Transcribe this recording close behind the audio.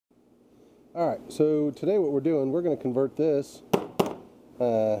Alright, so today what we're doing, we're going to convert this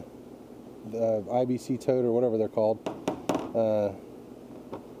the IBC tote or whatever they're called,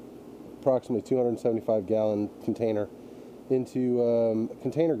 approximately 275 gallon container, into a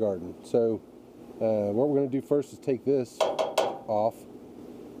container garden. So what we're going to do first is take this off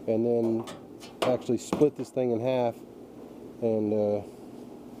and then actually split this thing in half and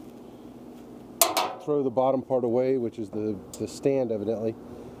throw the bottom part away, which is the stand evidently.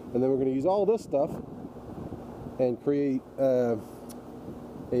 And then we're going to use all this stuff and create a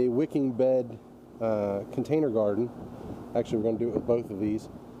wicking bed container garden. Actually, we're going to do it with both of these,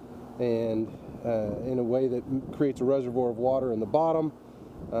 and in a way that creates a reservoir of water in the bottom.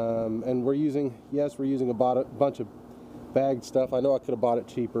 And we're using a bunch of bagged stuff. I know I could have bought it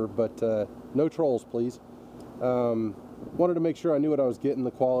cheaper, but no trolls, please. Wanted to make sure I knew what I was getting,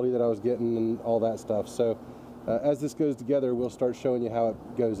 the quality that I was getting, and all that stuff. So as this goes together, we'll start showing you how it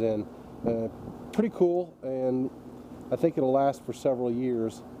goes in. Pretty cool, and I think it'll last for several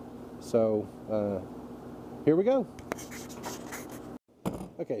years. So here we go.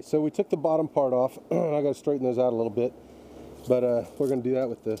 Okay, so we took the bottom part off. I got to straighten those out a little bit, but we're going to do that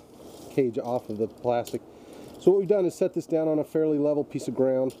with the cage off of the plastic. So what we've done is set this down on a fairly level piece of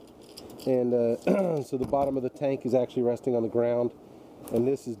ground, and so the bottom of the tank is actually resting on the ground, and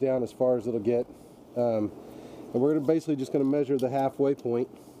this is down as far as it'll get. And we're basically just going to measure the halfway point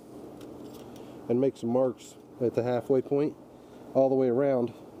and make some marks at the halfway point all the way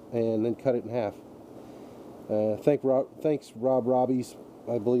around, and then cut it in half. Thanks Rob Robbies,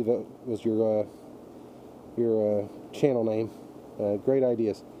 I believe that was your channel name. Great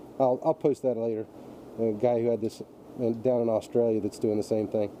ideas. I'll post that later. A guy who had this down in Australia that's doing the same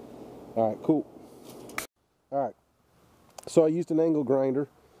thing. Alright, cool. Alright, so I used an angle grinder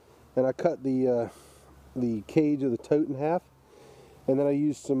and I cut the cage of the tote in half, and then I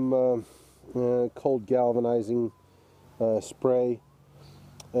used some cold galvanizing spray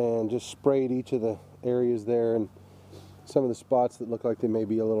and just sprayed each of the areas there and some of the spots that look like they may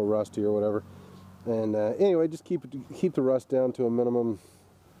be a little rusty or whatever. And anyway, just keep the rust down to a minimum.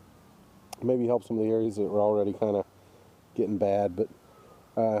 Maybe help some of the areas that were already kind of getting bad. But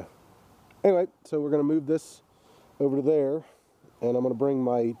anyway, so we're going to move this over to there, and I'm going to bring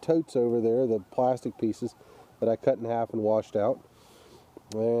my totes over there, the plastic pieces that I cut in half and washed out,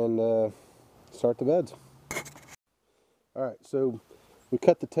 and start the beds. Alright, so we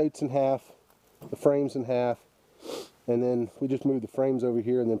cut the totes in half, the frames in half, and then we just moved the frames over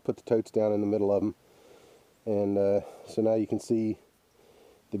here and then put the totes down in the middle of them. And so now you can see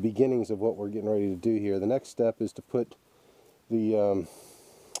the beginnings of what we're getting ready to do here. The next step is to put the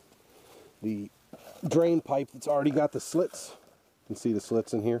drain pipe that's already got the slits. You can see the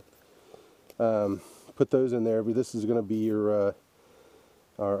slits in here. Put those in there, but this is going to be your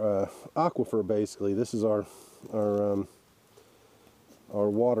our aquifer, basically. This is our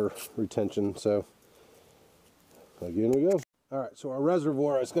water retention. So again we go. Alright, so our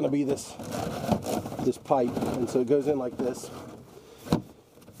reservoir is going to be this pipe, and so it goes in like this,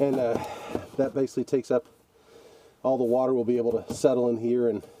 and that basically takes up all the water. Will be able to settle in here,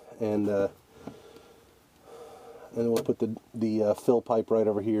 and then we'll put the fill pipe right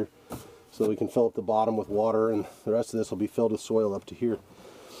over here so we can fill up the bottom with water, and the rest of this will be filled with soil up to here.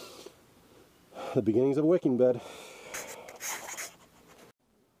 The beginnings of a wicking bed.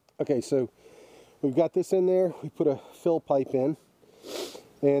 Okay, so we've got this in there. We put a fill pipe in,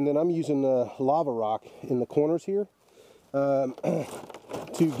 and then I'm using lava rock in the corners here to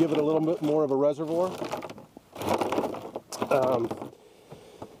give it a little bit more of a reservoir.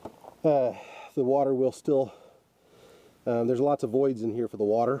 The water will still, there's lots of voids in here for the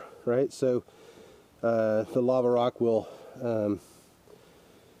water, right? So the lava rock will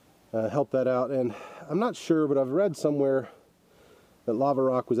help that out. And I'm not sure, but I've read somewhere that lava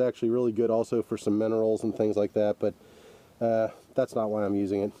rock was actually really good also for some minerals and things like that, but that's not why I'm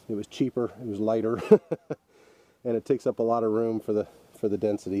using it. It was cheaper, it was lighter, and it takes up a lot of room for the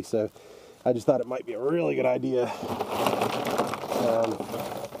density. So I just thought it might be a really good idea.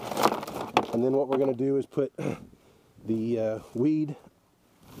 And then what we're going to do is put the weed,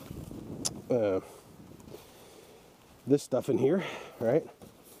 this stuff in here, right?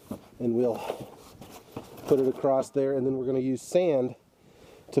 And we'll put it across there, and then we're going to use sand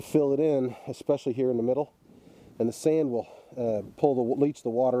to fill it in, especially here in the middle. And the sand will leach the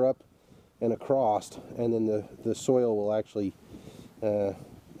water up and across, and then the soil will actually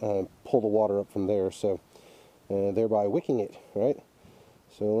pull the water up from there, so thereby wicking it, right?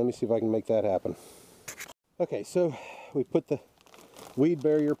 So let me see if I can make that happen. Okay, so we put the weed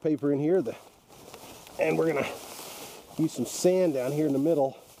barrier paper in here, and we're gonna use some sand down here in the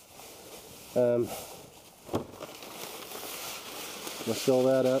middle I'm gonna fill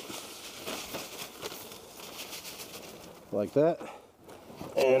that up like that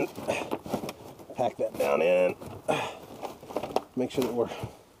and pack that down in. Make sure that we're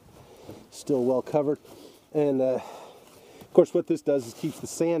still well covered. And of course what this does is keeps the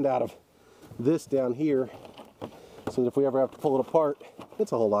sand out of this down here, so that if we ever have to pull it apart,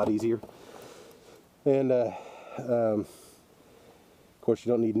 it's a whole lot easier. And of course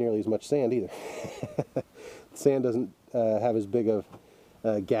you don't need nearly as much sand either. Sand doesn't have as big of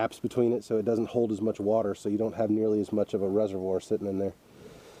gaps between it, so it doesn't hold as much water, so you don't have nearly as much of a reservoir sitting in there.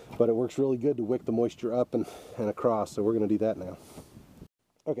 But it works really good to wick the moisture up and across, so we're going to do that now.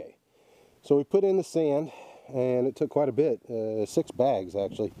 Okay, so we put in the sand, and it took quite a bit, 6 bags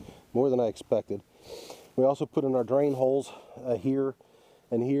actually, more than I expected. We also put in our drain holes here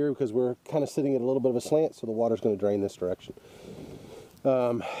and here, because we're kind of sitting at a little bit of a slant, so the water's going to drain this direction.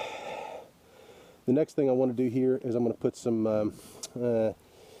 The next thing I want to do here is I'm going to put some, in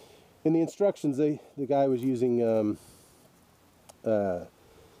the instructions, the guy was using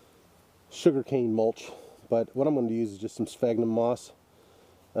sugarcane mulch, but what I'm going to use is just some sphagnum moss,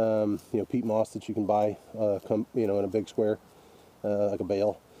 you know, peat moss that you can buy, you know, in a big square, like a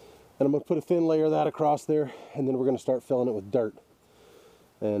bale. And I'm going to put a thin layer of that across there, and then we're going to start filling it with dirt.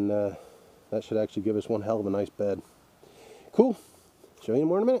 And that should actually give us one hell of a nice bed. Cool. Show you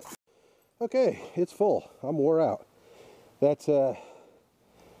more in a minute. Okay, it's full. I'm wore out. That's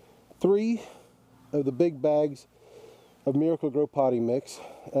 3 of the big bags of Miracle-Gro potting mix.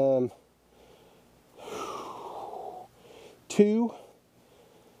 2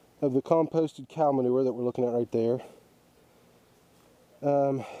 of the composted cow manure that we're looking at right there.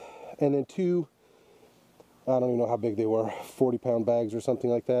 And then 2, I don't even know how big they were, 40-pound bags or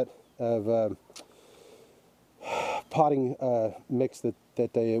something like that of potting mix that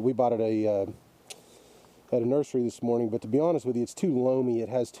we bought at a nursery this morning. But to be honest with you, it's too loamy. It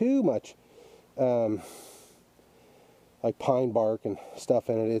has too much like pine bark and stuff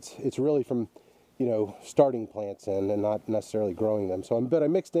in it. It's really from, you know, starting plants in and not necessarily growing them. So I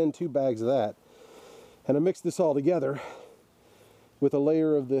mixed in 2 bags of that, and I mixed this all together with a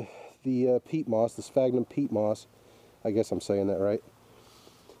layer of the peat moss, the sphagnum peat moss. I guess I'm saying that right.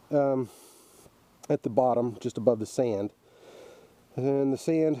 At the bottom, just above the sand. And then the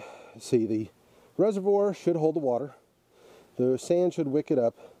sand, see, the reservoir should hold the water. The sand should wick it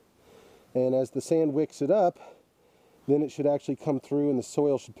up. And as the sand wicks it up, then it should actually come through, and the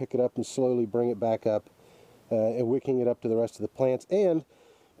soil should pick it up and slowly bring it back up, and wicking it up to the rest of the plants. And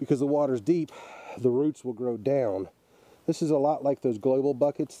because the water's deep, the roots will grow down. This is a lot like those global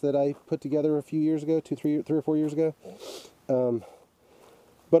buckets that I put together a few years ago, 3 or 4 years ago.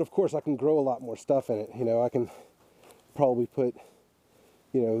 But of course I can grow a lot more stuff in it. You know, I can probably put,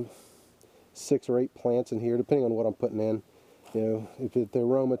 you know, 6 or 8 plants in here, depending on what I'm putting in. You know, if they're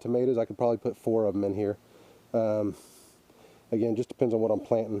Roma tomatoes, I could probably put 4 of them in here. Again, just depends on what I'm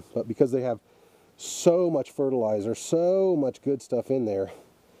planting. But because they have so much fertilizer, so much good stuff in there,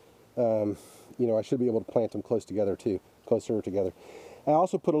 you know, I should be able to plant them closer together. I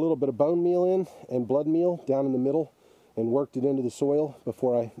also put a little bit of bone meal in and blood meal down in the middle and worked it into the soil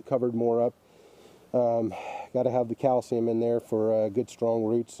before I covered more up. Got to have the calcium in there for good strong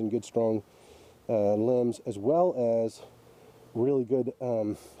roots and good strong limbs, as well as really good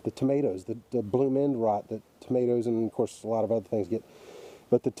the tomatoes, the bloom end rot that tomatoes and of course a lot of other things get.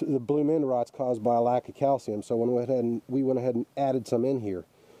 But the bloom end rot's caused by a lack of calcium, so when we went ahead and added some in here.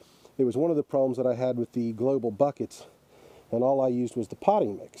 It was one of the problems that I had with the global buckets, and all I used was the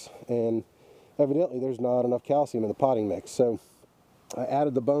potting mix, and evidently there's not enough calcium in the potting mix. So I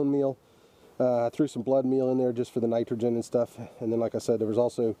added the bone meal, threw some blood meal in there just for the nitrogen and stuff, and then like I said, there was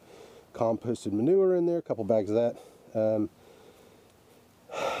also composted manure in there, a couple bags of that.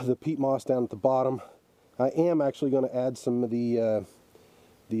 The peat moss down at the bottom. I am actually going to add some of the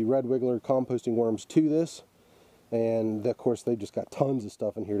red wiggler composting worms to this, and of course they've just got tons of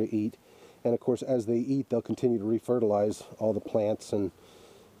stuff in here to eat. And of course, as they eat, they'll continue to refertilize all the plants and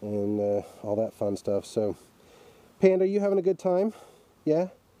all that fun stuff. So, Panda, you having a good time? Yeah?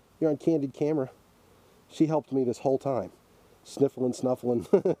 You're on candid camera. She helped me this whole time. Sniffling, snuffling.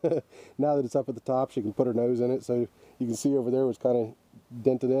 Now that it's up at the top, she can put her nose in it. So you can see over there was kind of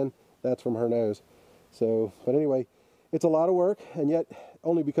dented in. That's from her nose. So, but anyway, it's a lot of work, and yet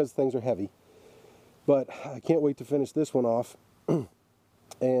only because things are heavy. But I can't wait to finish this one off.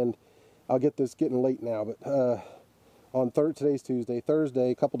 And I'll get this getting late now, but on today's Tuesday,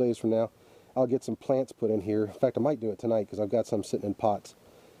 Thursday, a couple days from now, I'll get some plants put in here. In fact, I might do it tonight because I've got some sitting in pots.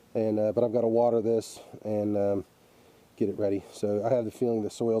 And but I've got to water this and get it ready. So I have the feeling the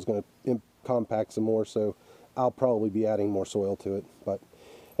soil's going to compact some more, so I'll probably be adding more soil to it. But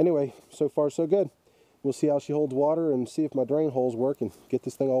anyway, so far so good. We'll see how she holds water and see if my drain holes work and get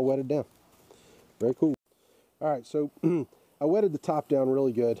this thing all wetted down. Very cool. Alright, so I wetted the top down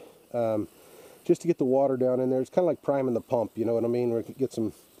really good, just to get the water down in there. It's kind of like priming the pump, you know what I mean, where it can get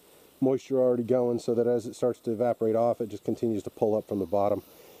some moisture already going so that as it starts to evaporate off, it just continues to pull up from the bottom.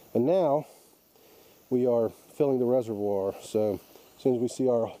 And now we are filling the reservoir, so as soon as we see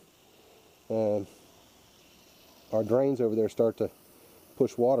our drains over there start to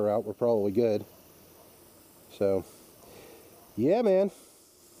push water out, we're probably good. So yeah, man,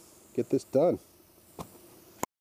 get this done.